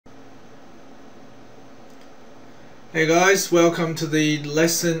Hey guys, welcome to the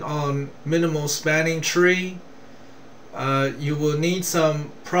lesson on minimal spanning tree. You will need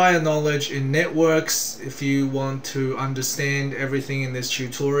some prior knowledge in networks if you want to understand everything in this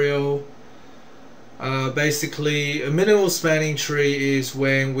tutorial. Basically, a minimal spanning tree is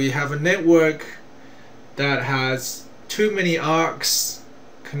when we have a network that has too many arcs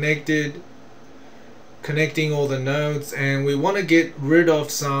connecting all the nodes, and we want to get rid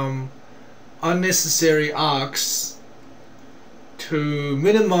of some unnecessary arcs to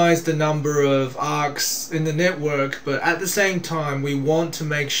minimize the number of arcs in the network, but at the same time we want to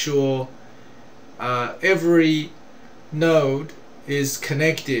make sure every node is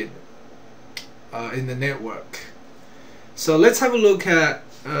connected in the network. So let's have a look at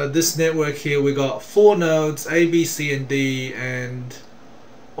this network here. We got 4 nodes, A, B, C, and D, and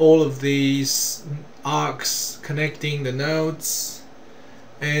all of these arcs connecting the nodes.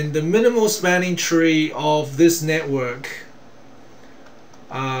 And the minimal spanning tree of this network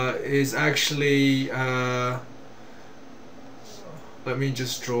is actually, let me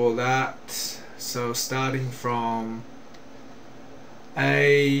just draw that. So starting from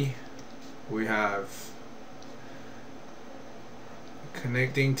A, we have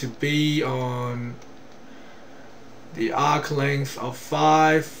connecting to B on the arc length of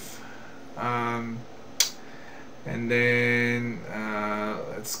 5, and then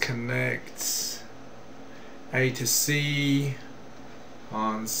let's connect A to C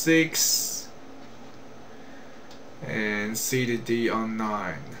on 6 and C to D on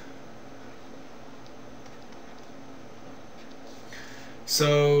 9.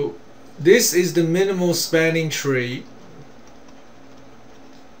 So this is the minimal spanning tree.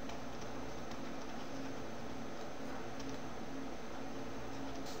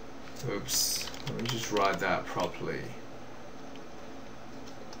 Oops, let me just write that properly.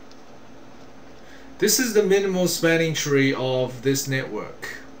 This is the minimal spanning tree of this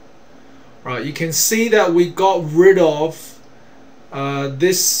network. Right, you can see that we got rid of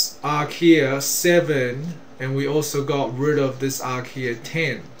this arc here, 7, and we also got rid of this arc here,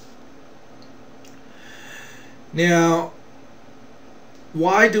 10. Now,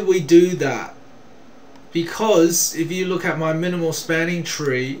 why do we do that? Because if you look at my minimal spanning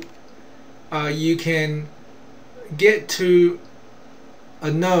tree, you can get to a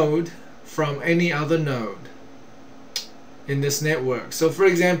node from any other node in this network. So for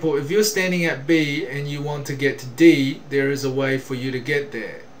example, if you're standing at B and you want to get to D, there is a way for you to get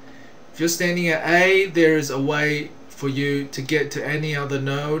there. If you're standing at A, there is a way for you to get to any other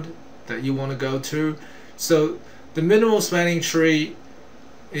node that you want to go to. So the minimal spanning tree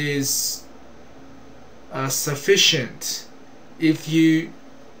is sufficient if you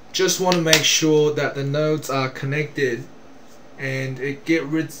just want to make sure that the nodes are connected and it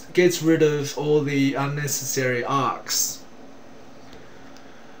gets rid of all the unnecessary arcs.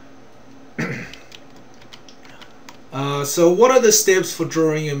 So what are the steps for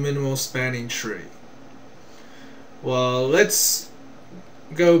drawing a minimal spanning tree? Well, let's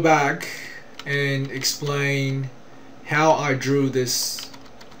go back and explain how I drew this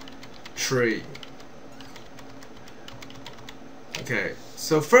tree. Okay,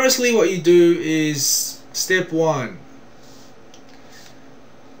 so firstly what you do is step 1.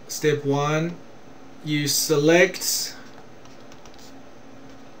 Step 1, you select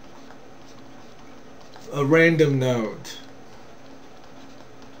a random node.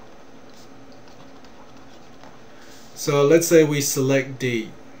 So let's say we select D.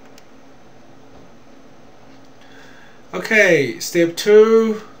 Okay, step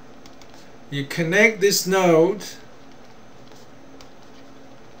 2, you connect this node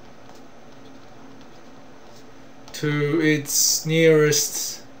to its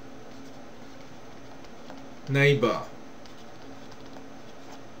nearest neighbor.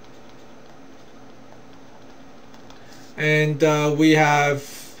 And we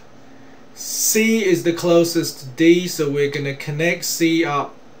have C is the closest to D, so we're going to connect C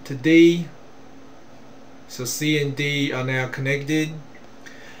up to D. So C and D are now connected.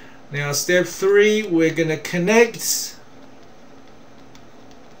 Now step 3, we're going to connect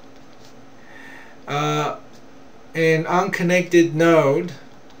an unconnected node,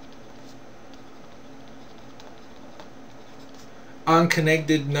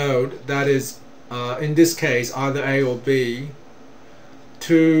 that is in this case either A or B,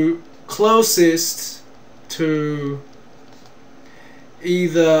 to closest to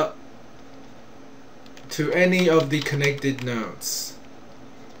either to any of the connected nodes.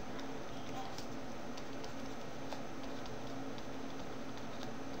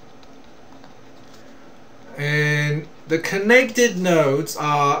 And the connected nodes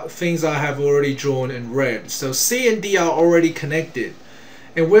are things I have already drawn in red. So C and D are already connected.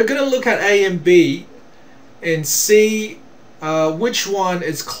 And we're going to look at A and B and see which one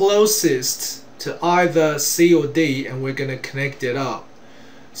is closest to either C or D, and we're going to connect it up.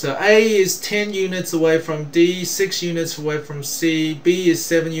 So A is 10 units away from D, 6 units away from C, B is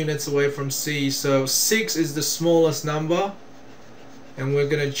 7 units away from C. So 6 is the smallest number, and we're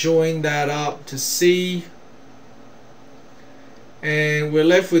going to join that up to C. And we're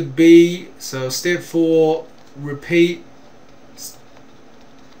left with B. So step 4, repeat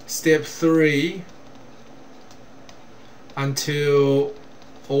step 3 until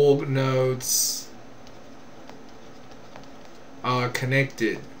all nodes are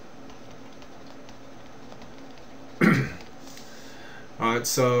connected. Alright,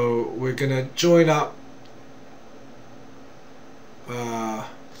 so we're gonna join up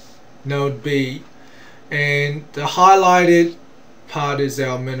node B, and the highlighted part is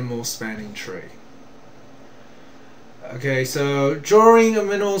our minimal spanning tree. Okay, so drawing a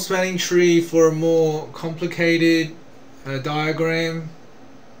minimal spanning tree for a more complicated diagram.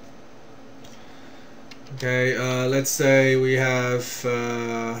 Okay, let's say we have,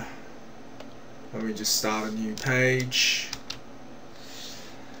 let me just start a new page.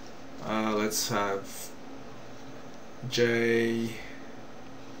 Let's have J,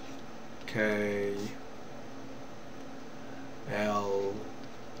 K, L,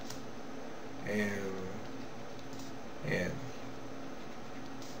 M, N.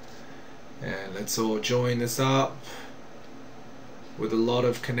 And let's all join this up with a lot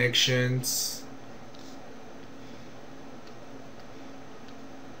of connections.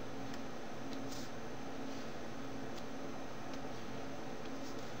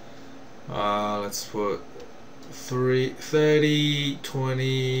 Let's put 30,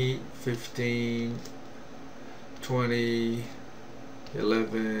 20, 15, 20,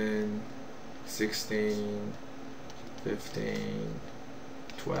 11, 16, 15,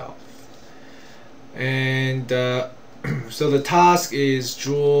 12. And so the task is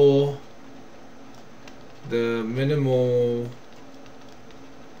draw the minimal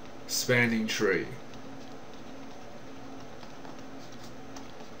spanning tree.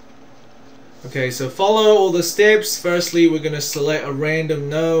 Okay, so follow all the steps. Firstly, we're going to select a random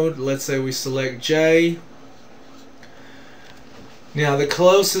node. Let's say we select J. Now the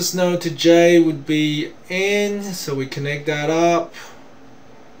closest node to J would be N, so we connect that up.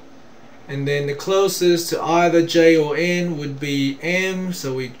 And then the closest to either J or N would be M,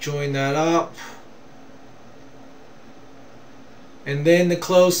 so we join that up. And then the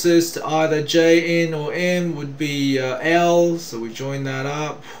closest to either J, N or M would be L, so we join that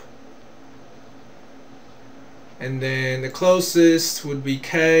up. And then the closest would be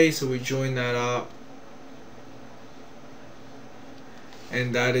K, so we join that up.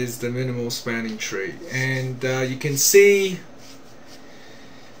 And that is the minimal spanning tree. And you can see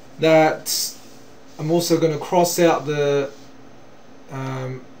that I'm also going to cross out the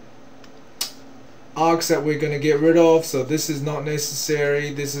arcs that we're going to get rid of. So this is not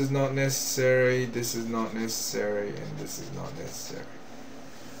necessary, this is not necessary, this is not necessary, and this is not necessary.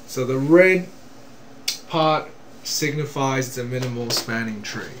 So the red part signifies the minimal spanning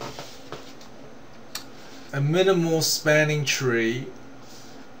tree. A minimal spanning tree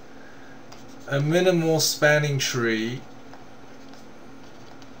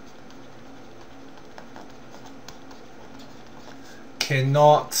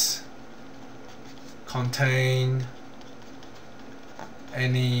cannot contain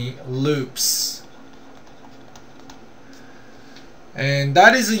any loops. And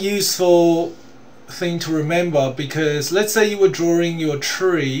that is a useful thing to remember, because let's say you were drawing your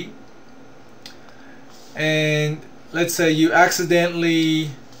tree and let's say you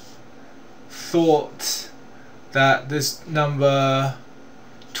accidentally thought that this number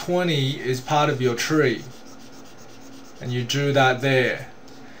 20 is part of your tree and you drew that there,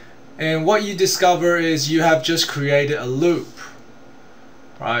 and what you discover is you have just created a loop,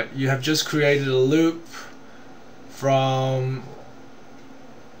 right? You have just created a loop from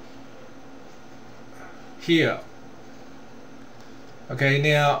here. Okay,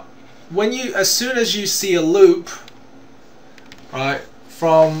 now when you, as soon as you see a loop, right,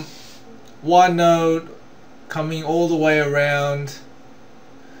 from one node coming all the way around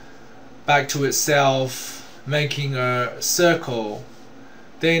back to itself, making a circle,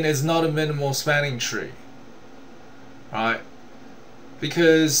 then it's not a minimal spanning tree, right?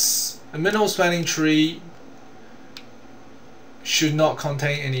 Because a minimal spanning tree should not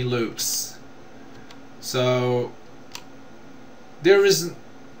contain any loops. So it's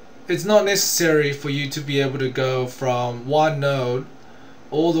it's not necessary for you to be able to go from one node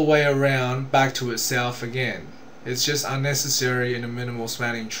all the way around back to itself again. It's just unnecessary in a minimal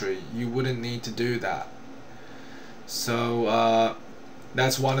spanning tree. You wouldn't need to do that. So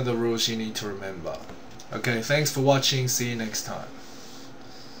that's one of the rules you need to remember. Okay, thanks for watching. See you next time.